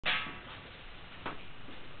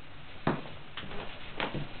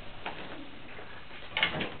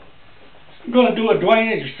I'm going to do a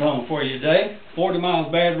Dwane Eddy song for you today, 40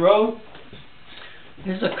 Miles Bad Road.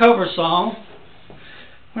 This is a cover song.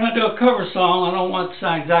 When I do a cover song, I don't want it to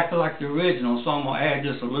sound exactly like the original, so I'm going to add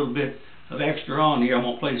just a little bit of extra on here. I'm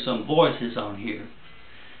going to play some voices on here.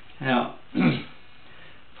 Now,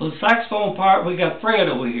 for the saxophone part, we got Fred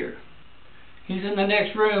over here. He's in the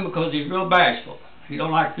next room because he's real bashful. He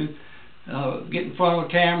don't like to get in front of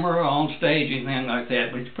a camera or on stage or anything like that,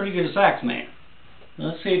 but he's a pretty good sax man.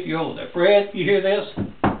 Let's see if you're over there. Fred, you hear this?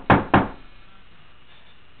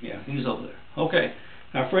 Yeah, he's over there. Okay.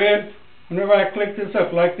 Now, Fred, whenever I click this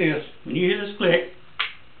up like this, when you hear this click,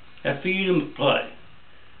 that's for you to play.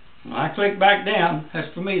 When I click back down,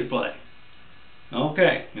 that's for me to play.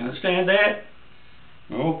 Okay, you understand that?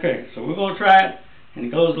 Okay, so we're going to try it, and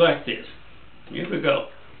it goes like this. Here we go.